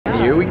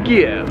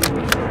go.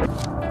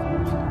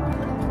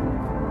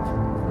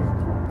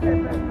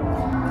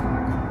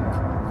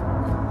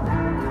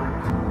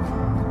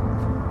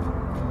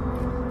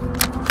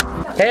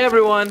 Hey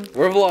everyone,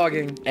 we're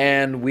vlogging,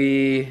 and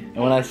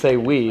when I say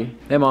we,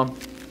 hey mom.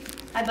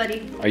 Hi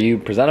buddy. Are you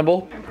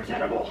presentable? I'm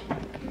presentable.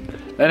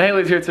 And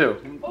Haley's here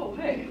too. Oh,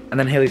 hey. And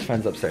then Haley's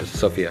friend's upstairs,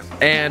 Sophia.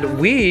 And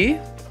we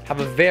have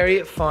a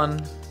very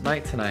fun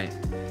night tonight.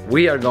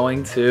 We are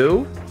going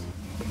to...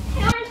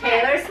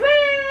 Taylor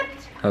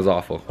Swift! That was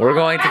awful. We're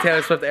going to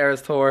Taylor Swift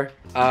Eras Tour.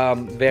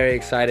 Very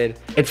excited.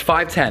 It's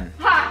 5:10,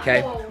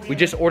 okay? We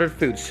just ordered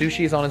food.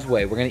 Sushi is on its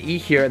way. We're gonna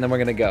eat here and then we're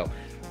gonna go.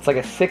 It's like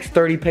a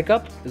 6:30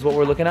 pickup is what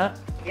we're looking at.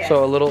 Yes.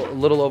 So a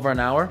little over an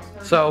hour.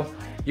 So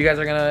you guys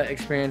are gonna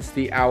experience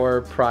the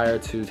hour prior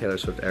to Taylor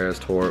Swift Eras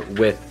Tour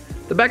with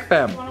the Beck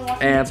fam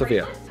and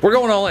Sophia. We're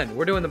going all in.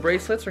 We're doing the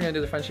bracelets. We're gonna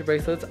do the friendship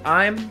bracelets.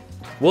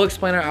 We'll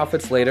explain our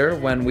outfits later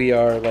when we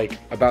are like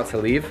about to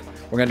leave.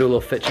 We're gonna do a little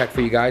fit check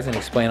for you guys and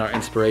explain our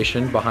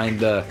inspiration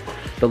behind the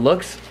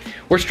looks.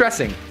 We're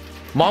stressing.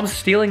 Mom's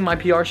stealing my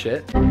PR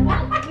shit. We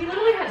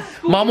literally had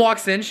school. Mom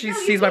walks in, she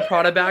sees my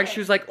Prada bag, she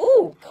was like,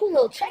 ooh, Cool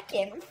little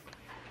check-in.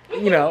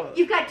 you know.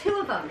 You've got 2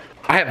 of them.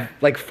 I have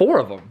like 4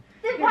 of them.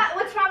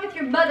 What's wrong with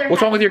your mother?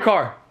 What's wrong with your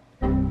car?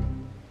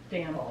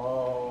 Damn.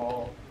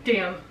 Oh.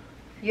 Damn.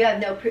 You have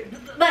no proof.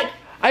 Like.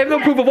 I have no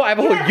proof of what? I have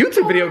a whole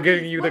YouTube video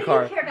giving you the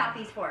car. What do you care about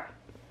these for?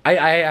 I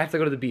have to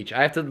go to the beach.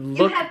 I have to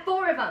look. You have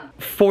 4 of them.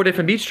 4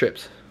 different beach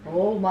trips.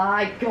 Oh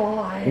my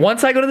god.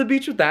 Once I go to the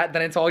beach with that,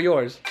 then it's all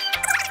yours.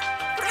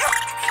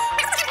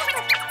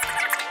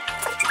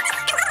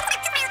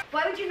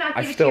 Why would you not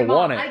give I it still to your mom?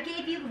 want it. I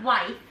gave you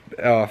life.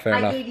 Oh, fair I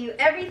enough. gave you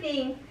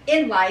everything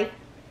in life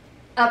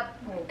up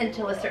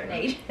until a certain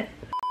age.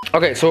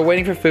 Okay, so we're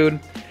waiting for food.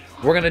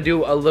 We're gonna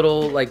do a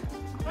little like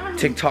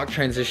TikTok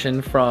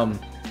transition from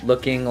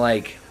looking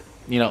like,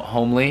 you know,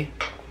 homely.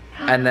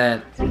 And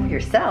then Speak for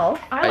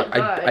yourself.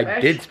 I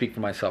did speak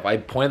for myself. I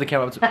pointed the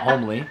camera up to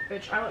homely.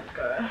 Bitch, I look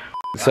good.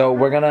 So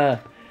we're gonna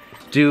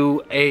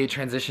do a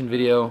transition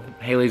video.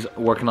 Haley's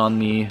working on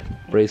the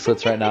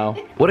bracelets right now.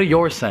 What are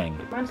yours saying?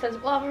 Mine says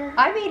lover.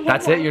 I made him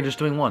That's one. it? You're just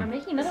doing one?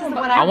 Making another This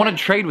one. is I want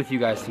to trade with you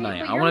guys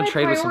tonight. I want to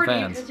trade with some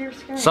fans.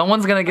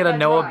 Someone's gonna get a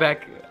Noah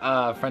Beck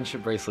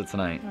friendship bracelet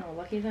tonight. Oh,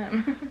 lucky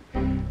them.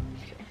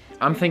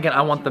 I'm thinking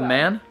I want the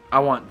man. I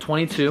want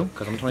 22,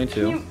 because I'm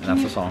 22, and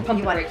that's the song.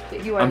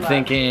 I'm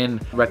thinking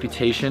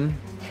Reputation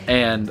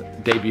and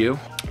Debut,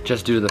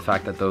 just due to the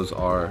fact that those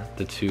are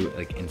the 2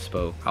 like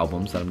inspo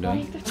albums that I'm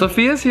doing.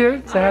 Sophia's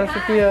here. Say hi to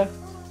Sophia.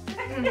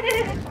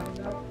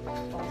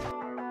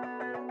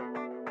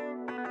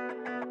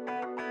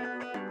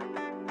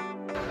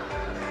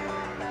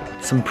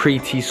 Some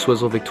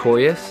pre-T-Swizzle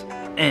Victorious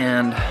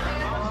and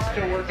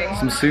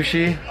some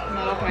sushi.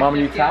 Mama,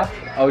 you tapped?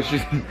 Oh,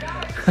 she's...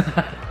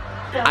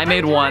 I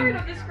made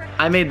one.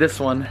 I made this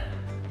one.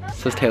 It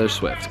says Taylor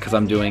Swift because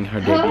I'm doing her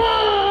debut.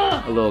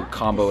 A little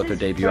combo with her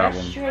debut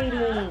album.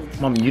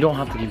 Mom, you don't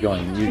have to keep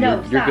going. You're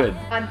good.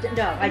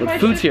 The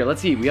food's here.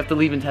 Let's eat. We have to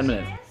leave in 10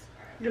 minutes.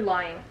 You're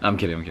lying. I'm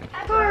kidding. I'm kidding.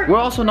 We're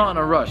also not in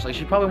a rush. Like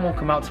she probably won't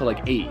come out till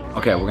like 8.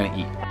 Okay, we're gonna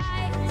eat.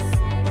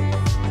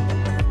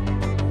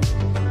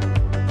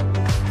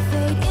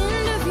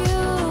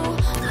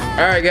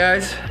 All right,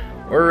 guys.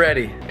 We're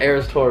ready.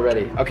 Eras Tour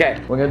ready.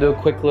 Okay, we're gonna do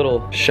a quick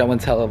little show and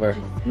tell of her.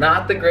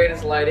 Not the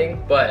greatest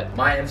lighting, but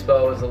my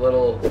inspo is a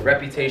little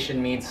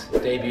Reputation meets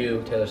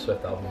Debut Taylor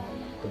Swift album.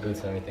 The boots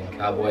and everything,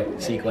 cowboy,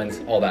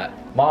 sequins, all that.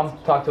 Mom,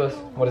 talk to us.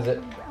 What is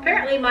it?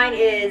 Apparently mine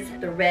is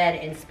the red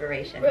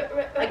inspiration.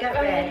 I got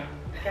red.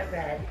 I got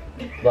red.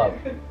 Love.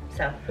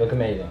 So. You look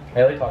amazing.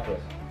 Haley, talk to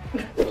us.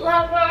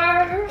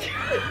 Lover.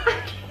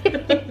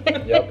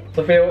 Yep.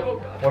 Sophia,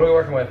 what are we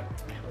working with?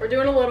 We're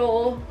doing a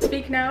little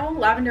Speak Now,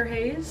 Lavender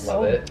Haze.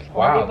 Love it.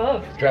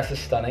 Wow. Dress is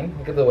stunning.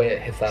 Look at the way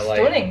it hits that light.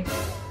 Stunning.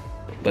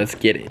 Let's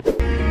get it.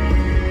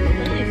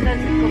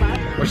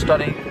 We're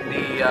studying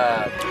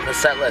the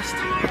set list.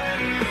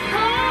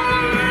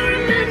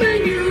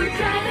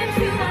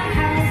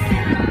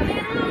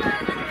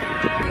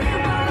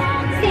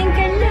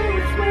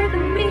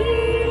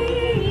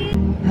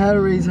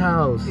 Harry's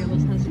house.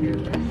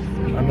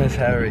 I miss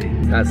Harry.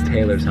 That's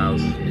Taylor's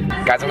house.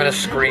 Guys, I'm gonna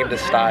scream to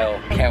style.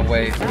 Can't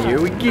wait.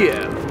 Here we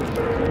go.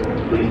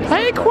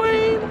 Hey,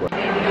 Queen!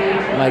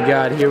 Oh my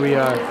God, here we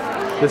are.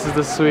 This is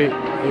the suite.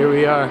 Here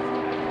we are.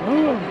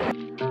 Oh.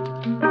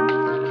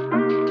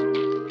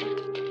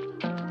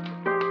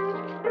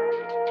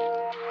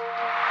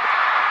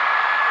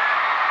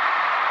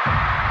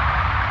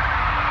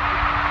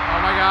 Oh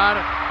my God,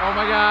 oh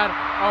my God,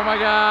 oh my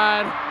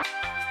God.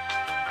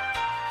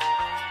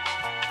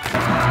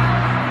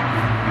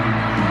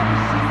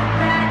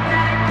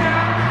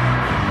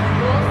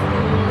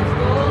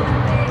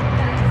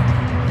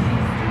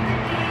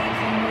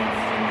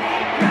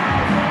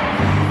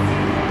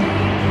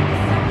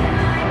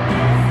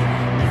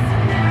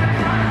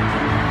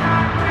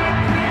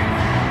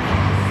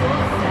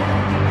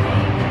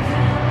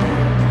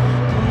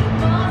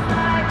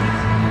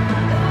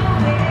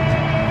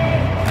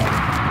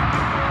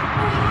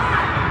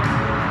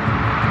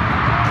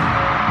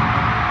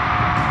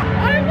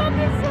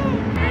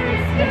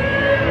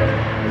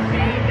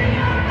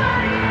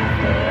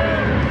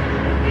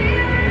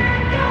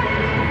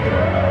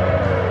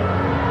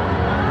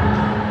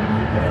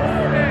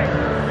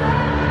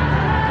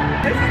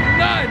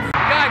 nuts.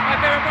 Guys, my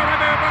favorite part, my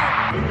favorite part.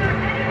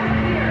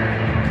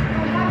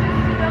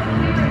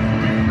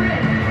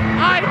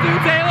 I do,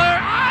 Taylor.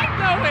 I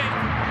know it.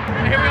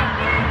 Here we go.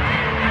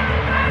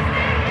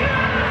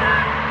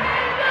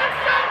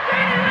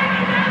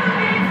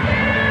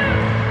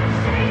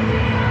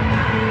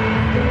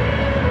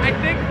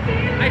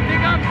 I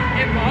think I'm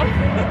in love.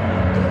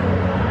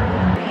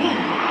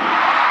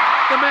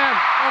 The man.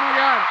 Oh my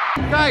god.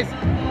 Guys,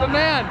 the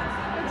man.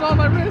 It's on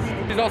my wrist.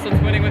 She's also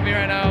twinning with me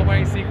right now,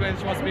 wearing sequins.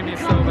 She wants to be me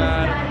so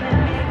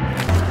bad.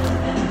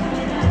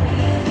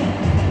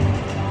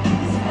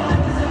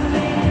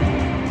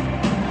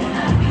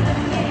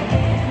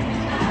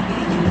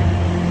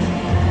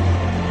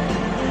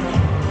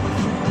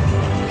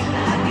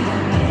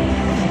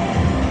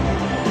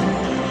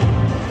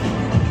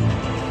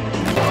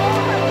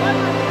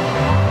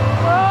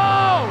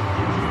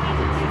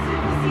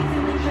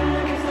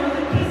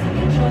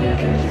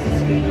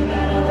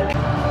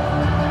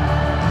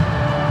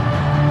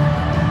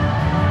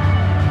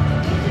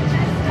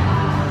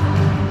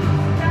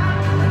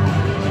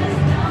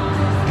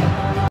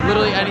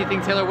 Literally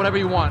anything, Taylor, whatever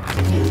you want.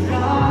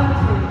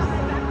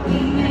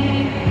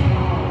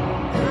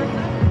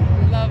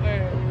 Love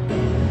her.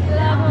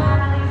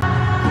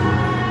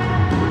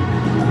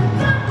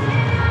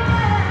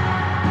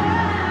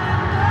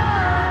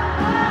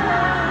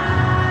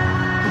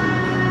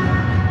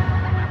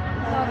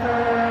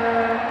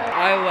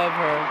 I love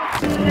her.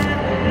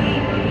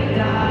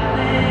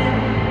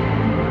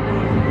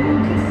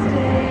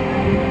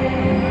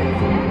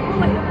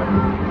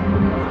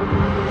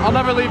 I'll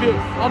never leave you.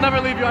 I'll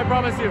never leave you, I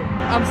promise you.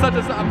 I'm such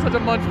a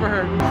munch for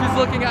her. She's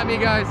looking at me,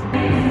 guys.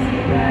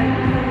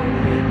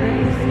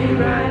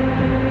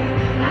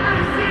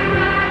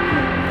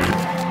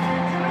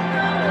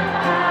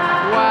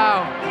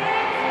 Wow.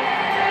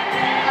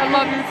 I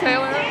love you,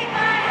 Taylor.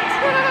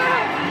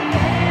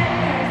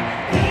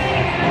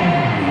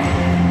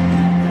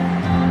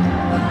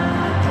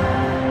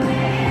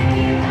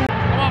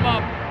 Come on,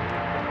 Mom.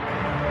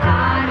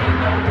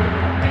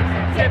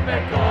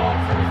 Typical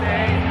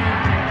Tuesday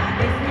night,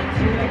 listening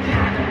to the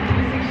kind of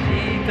music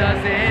she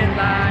doesn't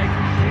like.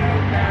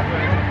 She'll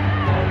never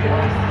know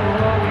your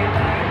story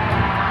like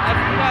that.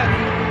 That's fun.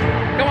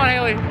 Come on,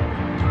 Haley.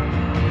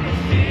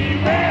 She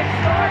wears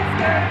short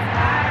skirts,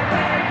 I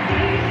wear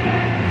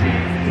t-shirts.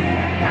 She's too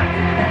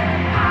confident.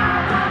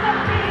 I'm on a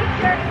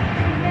feature,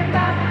 dreaming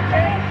about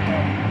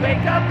vacation.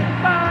 Wake up and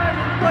find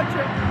what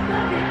you're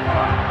looking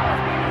for.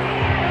 Must be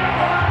here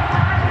or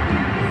time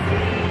you can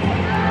see.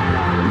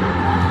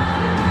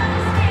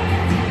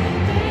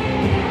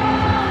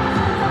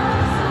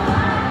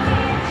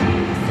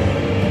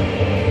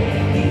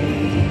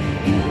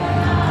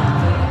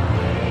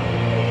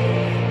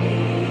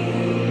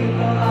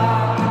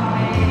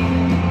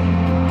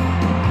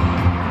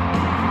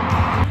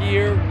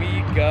 Here we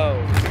go.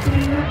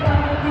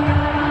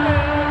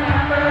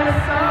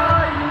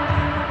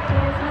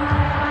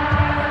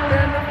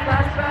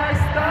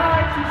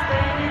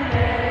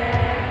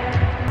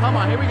 Come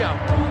on, here we go.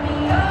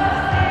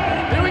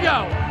 Here we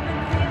go.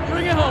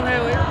 Bring it home,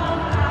 Haley.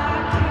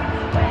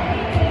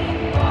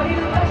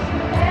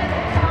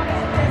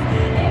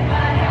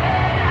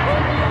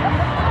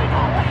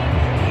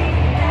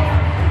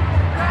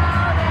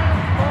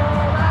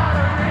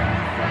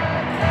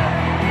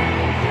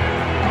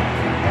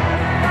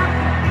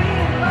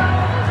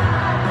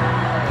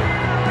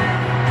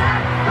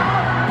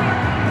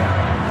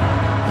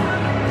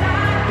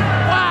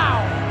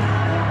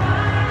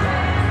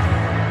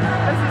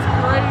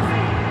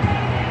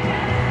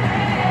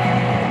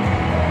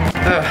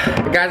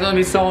 Guys, let me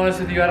be so honest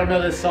with you. I don't know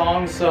this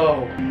song,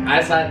 so I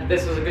decided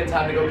this was a good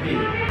time to go pee.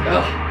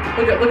 Ugh,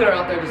 look at her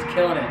out there just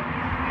killing it.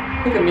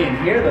 Look at me in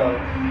here though.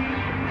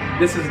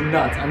 This is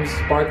nuts. I'm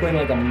sparkling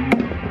like a.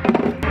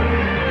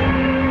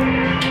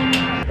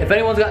 If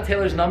anyone's got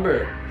Taylor's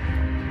number,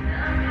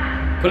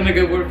 put in a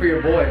good word for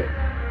your boy.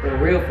 For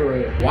real, for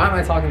real. Why am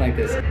I talking like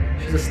this?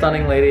 She's a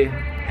stunning lady,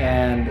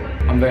 and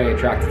I'm very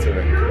attracted to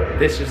her.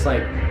 This just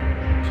like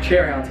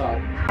cherry on top.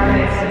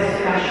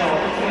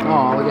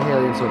 Oh, look at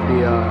Haley and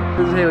Sophia.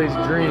 This is Haley's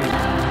dream.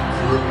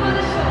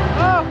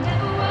 Oh.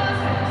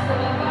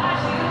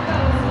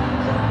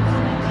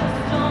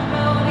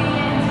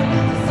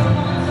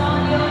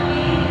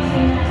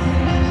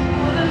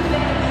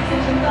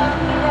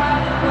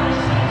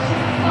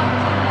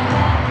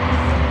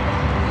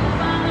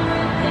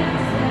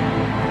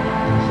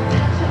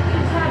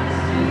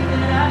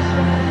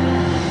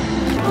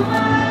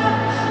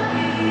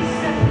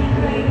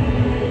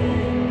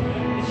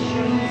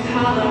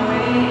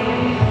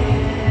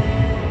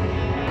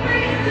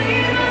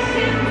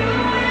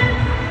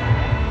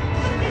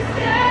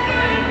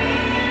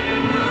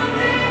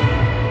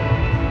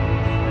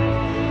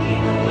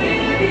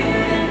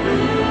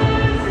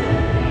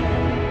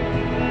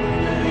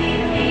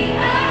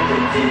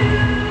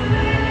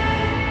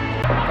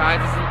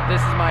 Guys,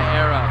 this is my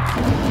era.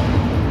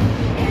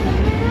 In the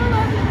middle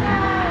of the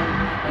night,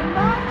 in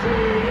my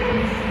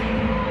dreams,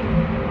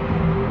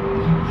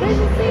 you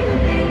should see the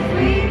things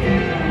we do,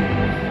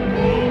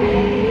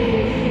 baby.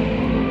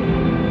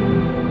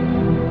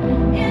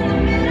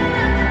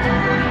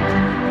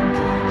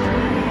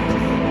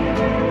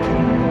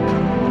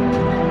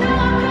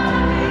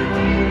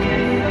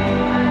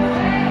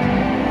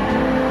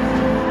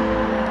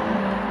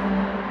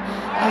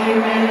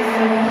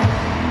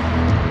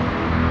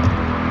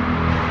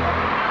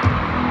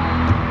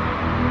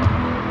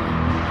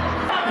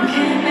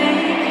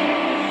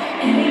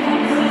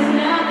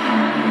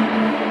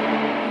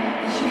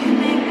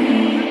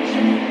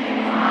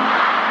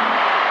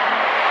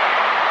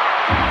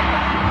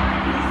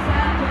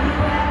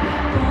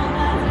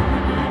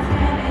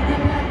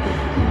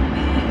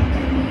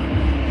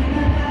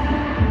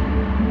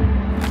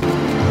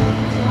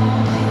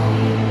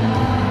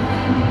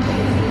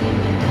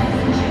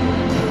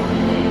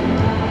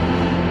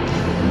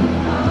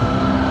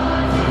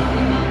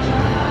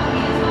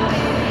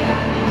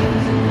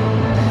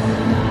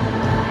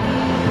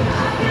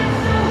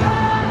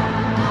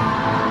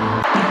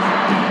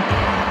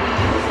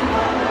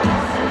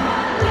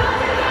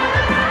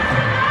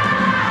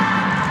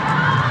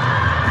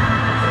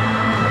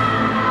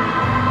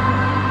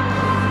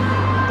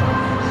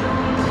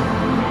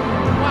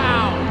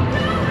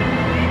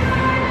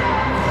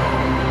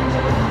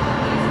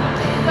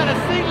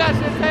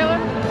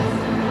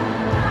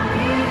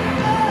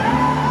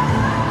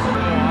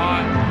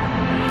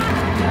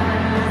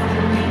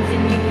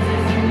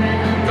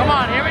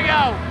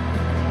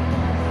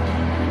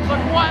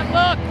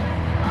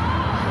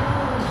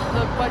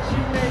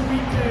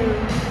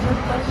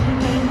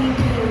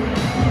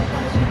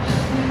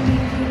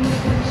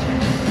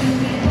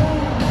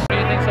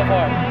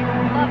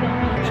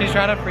 She's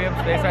trying to free up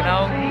space right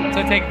now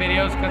to take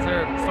videos because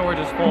her storage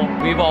is full.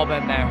 We've all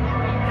been there.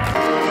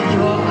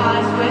 Your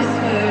eyes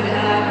whispered,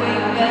 have we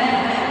met?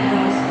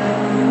 Lost the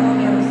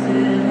room, your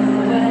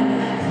silhouette.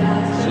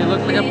 She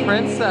looks like a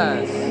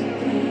princess.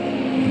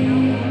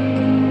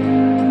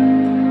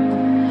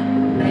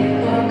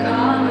 Make more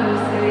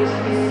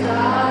conversation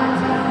start.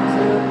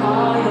 To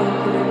all your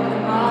good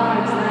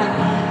remarks that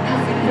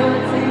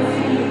notes in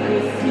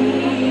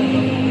secrecy.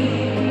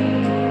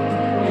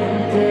 And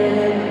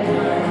dead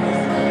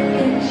ones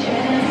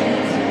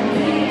enchanted to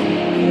me.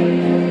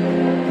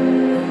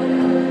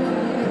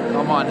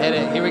 Come on, hit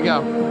it. Here we go.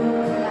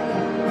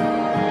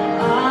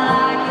 All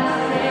I can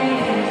say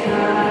is I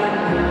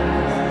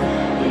was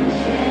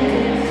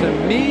enchanted To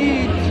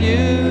meet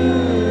you.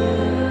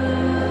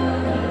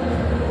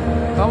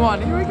 Come on,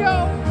 here we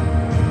go.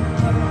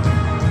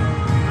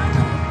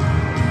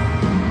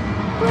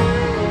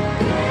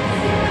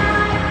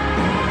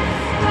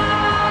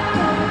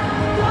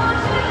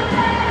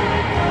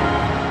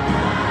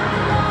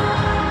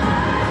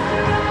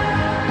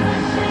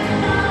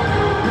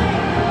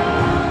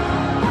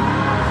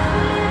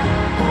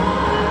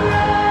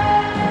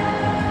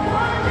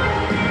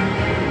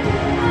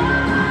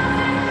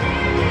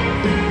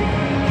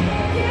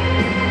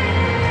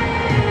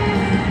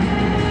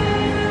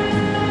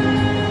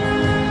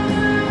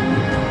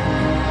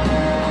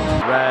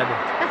 Red.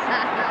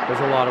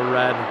 There's a lot of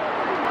red.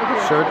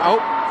 Shirt. Oh,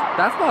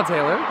 that's not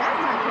Taylor.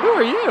 Who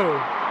are you?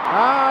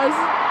 Hi.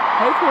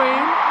 Hey,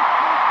 Queen.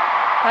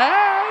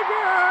 Hey,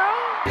 girl.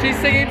 She's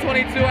singing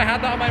 22. I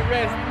had that on my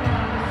wrist.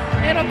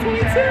 And I'm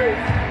 22.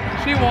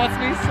 She wants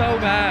me so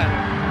bad.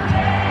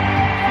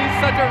 She's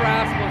such a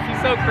rascal. She's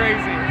so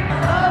crazy.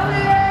 Oh,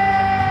 yeah.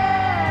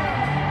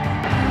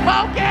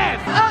 Focus.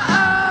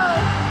 Uh-oh.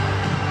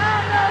 I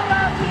don't know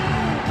about you,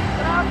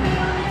 but I'm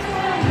feeling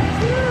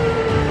 22.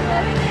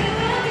 everything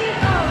will be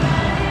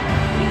alright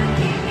if you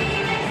keep me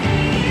next to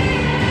you.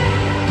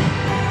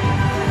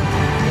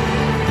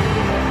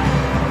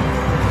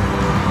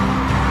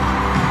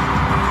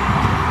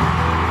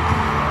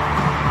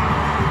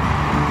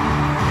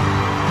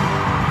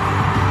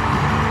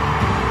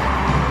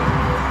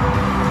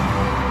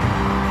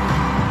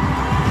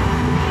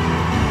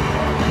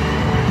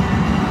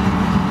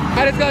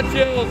 I just got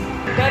chills.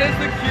 That is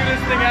the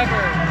cutest thing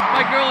ever.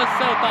 My girl is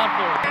so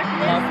thoughtful.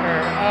 Love her.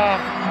 Oh,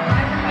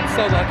 I'm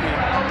so lucky.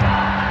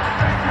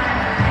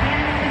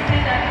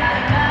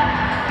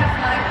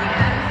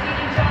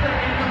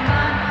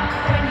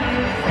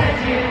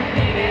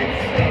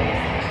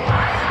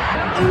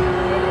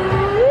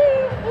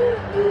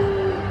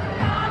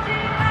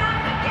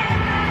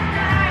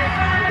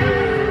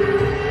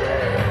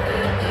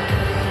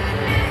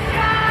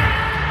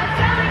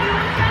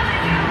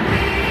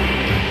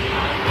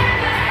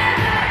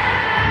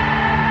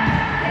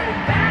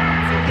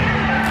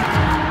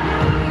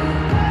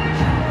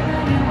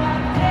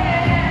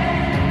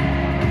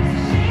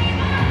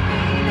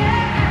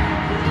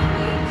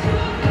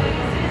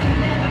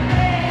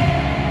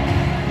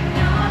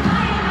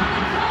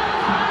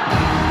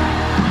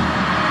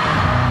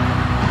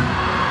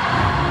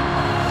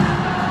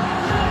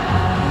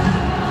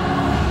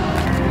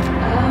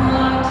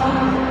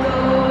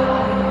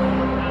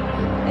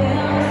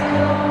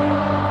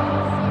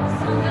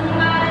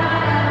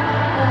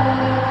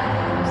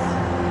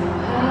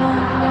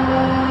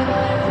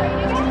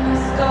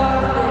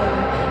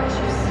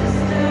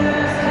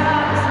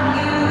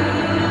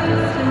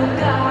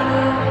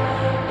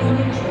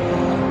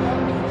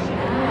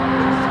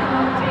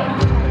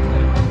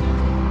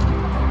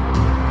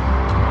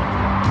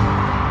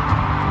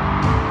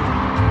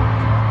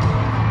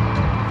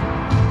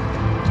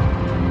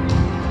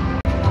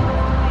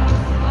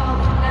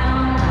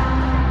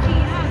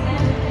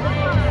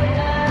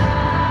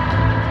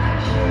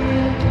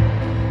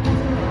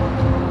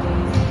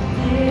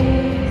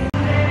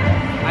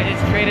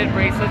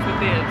 Bracelets with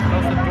the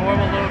most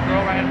adorable little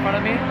girl right in front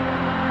of me.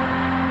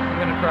 I'm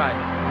gonna cry.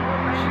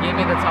 She gave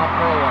me the Tom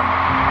Pearl one.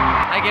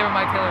 I gave her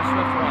my Taylor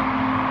Swift one.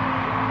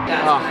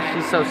 Oh,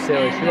 she's so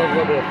silly. She loves a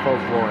little bit of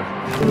folklore.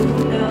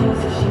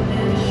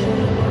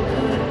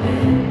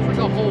 It's like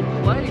a whole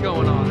play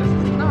going on. This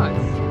is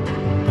nuts.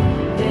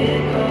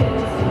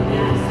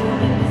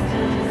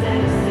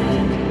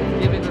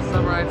 Giving the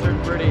summer I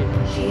turned pretty.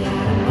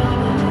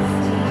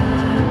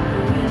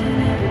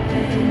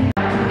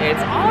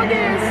 It's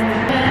August!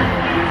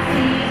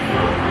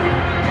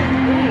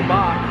 Ooh,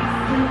 box.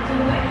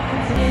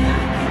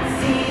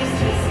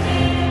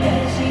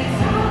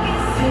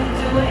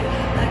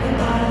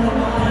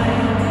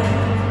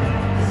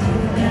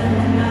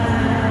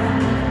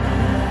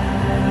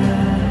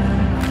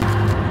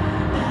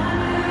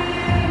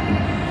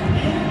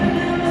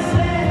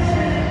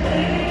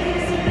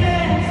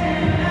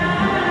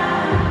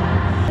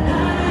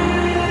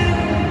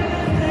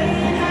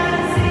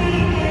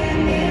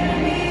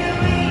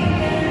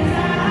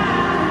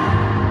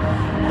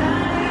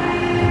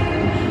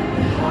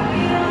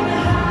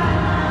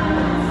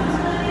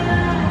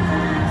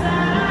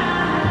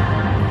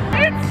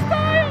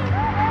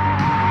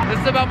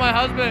 About my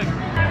husband.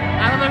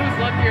 I don't know who's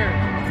luckier,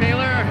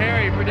 Taylor or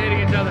Harry, for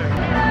dating each other.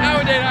 I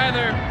would date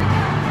either.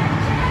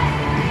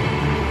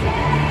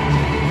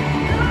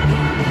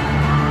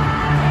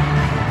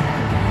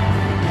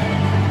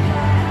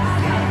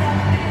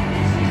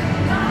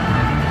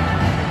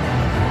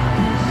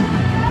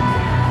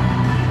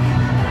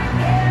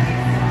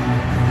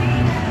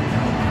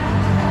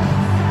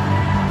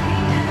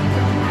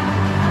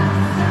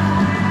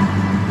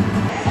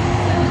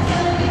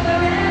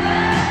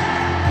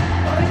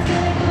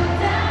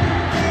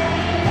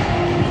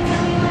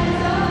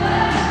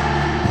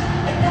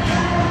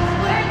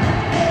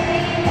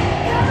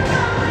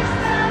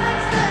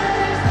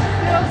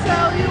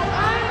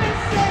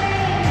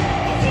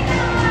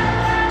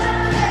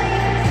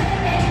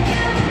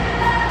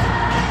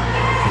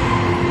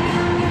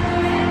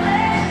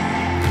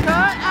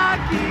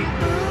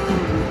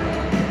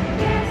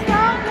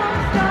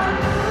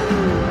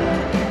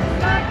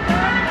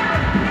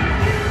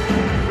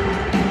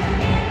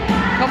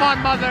 Come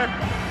on, mother.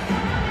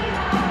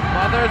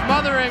 Mother's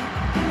mothering.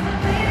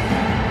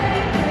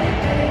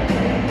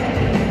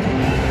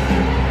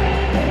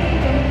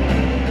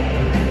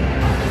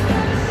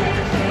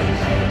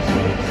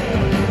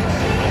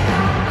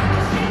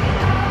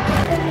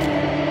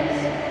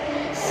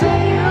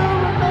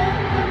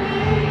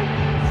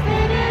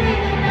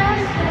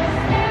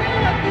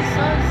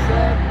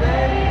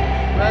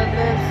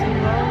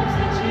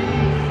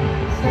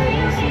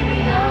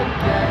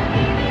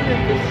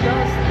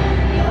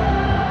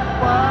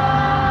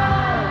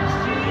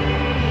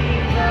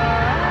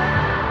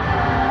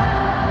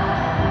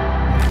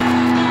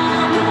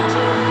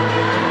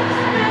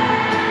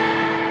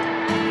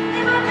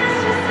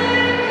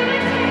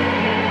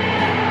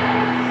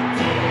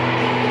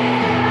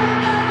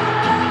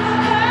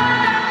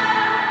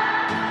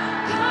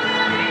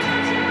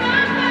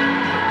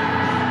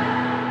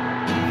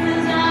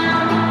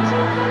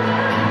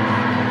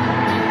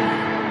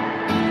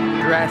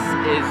 Dress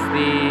is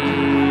the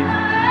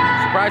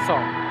surprise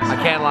song. I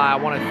can't lie, I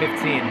wanted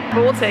 15, but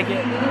we'll take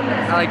it.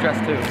 I like Dress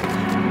too.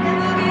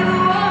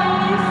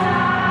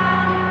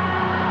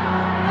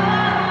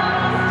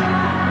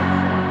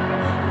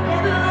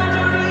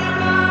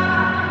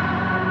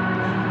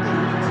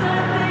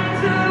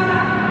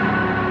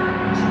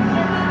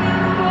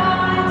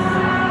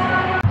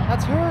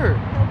 That's her.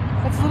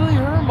 That's literally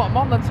her,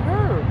 Mom. That's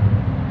her.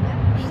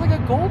 She's like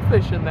a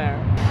goldfish in there.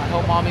 I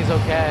hope Mommy's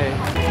okay.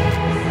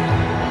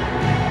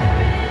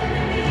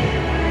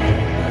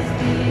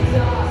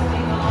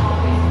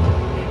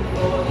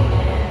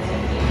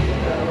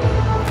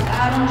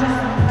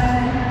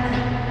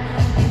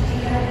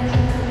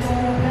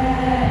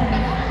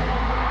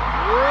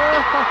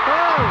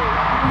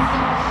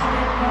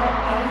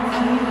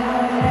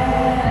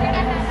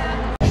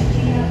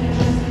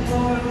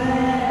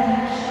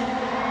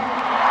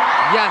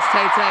 Yes,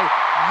 Tay-Tay.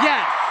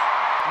 Yes.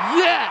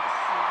 Yes.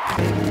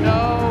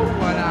 Know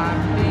what I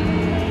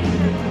mean.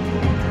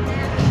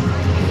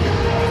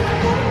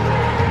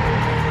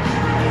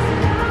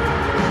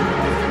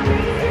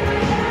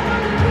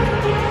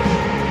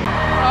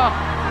 Oh,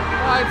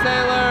 bye,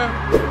 Taylor.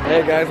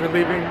 Hey guys, we're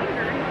leaving.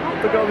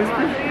 Look at all these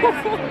people.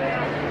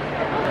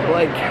 We're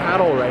like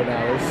cattle right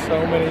now. There's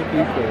so many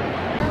people.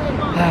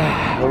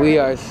 We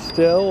are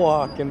still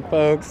walking,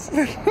 folks.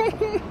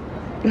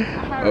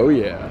 Oh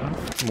yeah.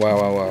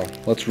 Wow, wow, wow.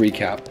 Let's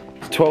recap.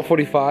 It's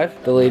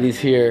 12:45. The ladies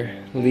here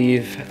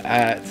leave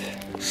at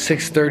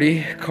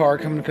 6:30. Car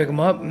coming to pick them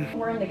up.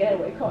 We're in the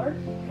getaway car.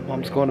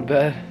 Mom's going to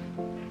bed.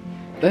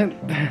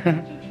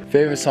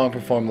 Favorite song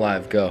performed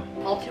live, go.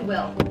 All too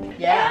well.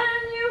 Yeah.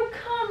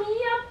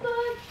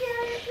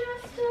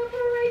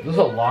 There's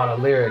a lot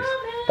of lyrics.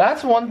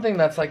 That's one thing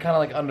that's like kind of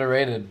like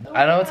underrated.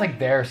 I know it's like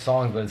their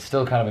songs, but it's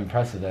still kind of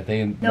impressive that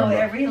they No,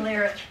 every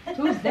lyric.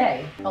 Who's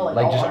they? Oh,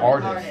 like just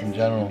artists in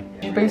general.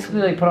 She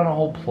basically like put on a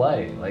whole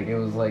play. Like it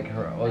was like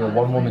her like a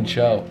one-woman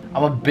show.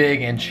 I'm a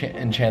big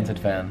Enchanted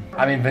fan.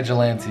 I mean,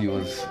 Vigilante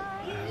was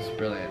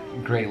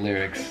brilliant. Great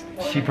lyrics.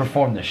 She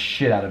performed the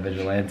shit out of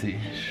Vigilante.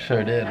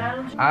 Sure did.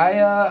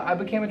 I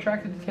became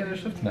attracted to Taylor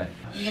Swift tonight.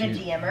 You gonna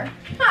DM her?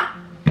 Ha!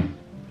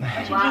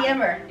 Why'd you DM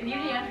her? If you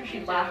DM her,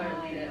 she'd laugh and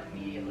delete it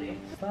immediately.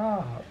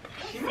 Stop.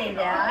 Say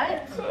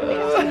that.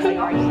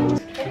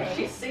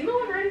 She's single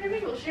and ready to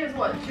mingle. She has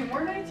what, 2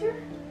 more nights here?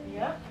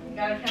 Yep. You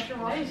gotta catch her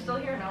while she's still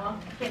here, Noah.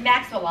 Get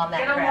Maxwell on that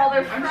Get her crap. while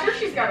they're I'm sure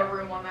she's got a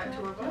room on that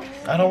tour bus.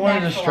 I don't want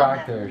to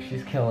distract her.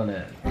 She's killing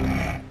it.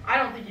 I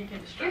don't think you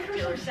can distract her.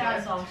 Give her some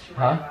sad songs to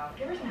write about.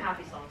 Give her some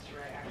happy songs to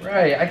write, actually.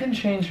 Right, I can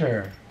change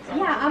her.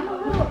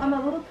 Yeah, I'm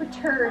a little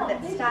perturbed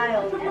that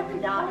Styles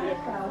did not get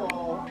the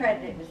full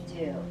credit it was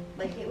due.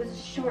 Like it was a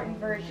shortened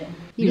version.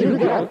 You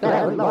got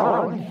that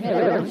long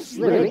hair,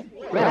 slick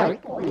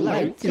back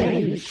like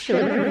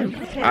t-shirt.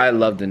 I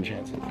loved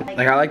Enchanted.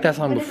 Like I liked that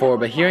song before,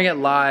 but hearing it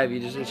live,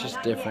 it's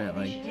just different.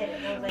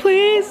 Like,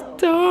 please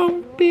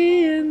don't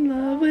be in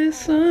love with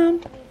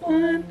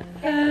someone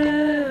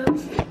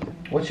else.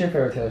 What's your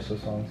favorite Taylor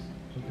Swift songs?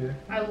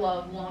 I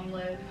love Long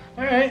Live.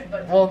 Alright,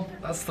 well,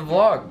 that's the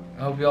vlog.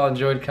 I hope you all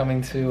enjoyed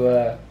coming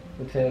to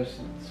the Taylor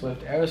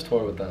Swift Eras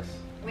Tour with us.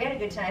 We had a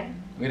good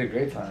time. We had a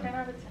great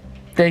time.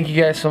 Thank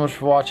you guys so much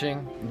for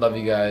watching. Love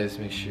you guys.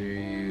 Make sure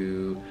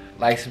you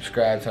like,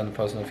 subscribe, turn on the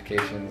post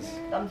notifications.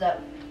 Thumbs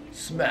up.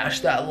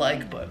 Smash that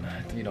like button.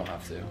 You don't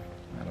have to.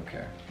 I don't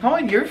care.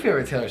 Comment your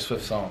favorite Taylor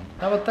Swift song.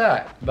 How about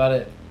that? About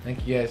it.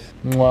 Thank you guys.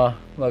 Mwah.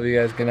 Love you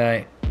guys. Good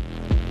night.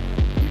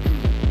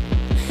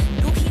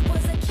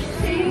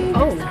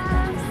 Oh.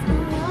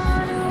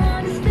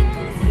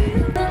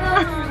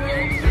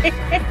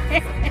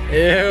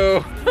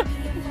 Ew.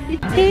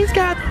 He's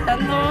got the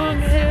long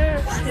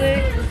hair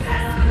slick.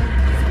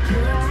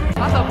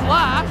 That's a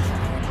blast.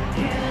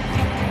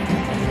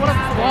 What a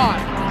quad.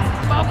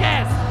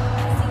 Focus.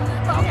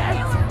 Focus.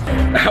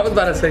 I was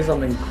about to say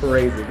something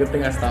crazy. Good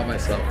thing I stopped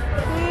myself.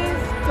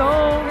 Please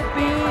don't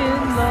be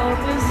in love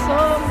with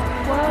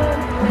someone.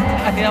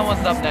 I think that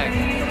one's up next.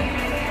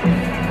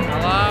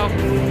 Hello?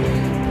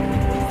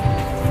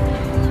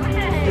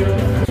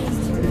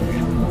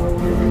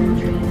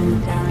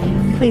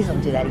 Please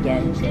don't do that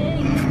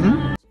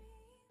again.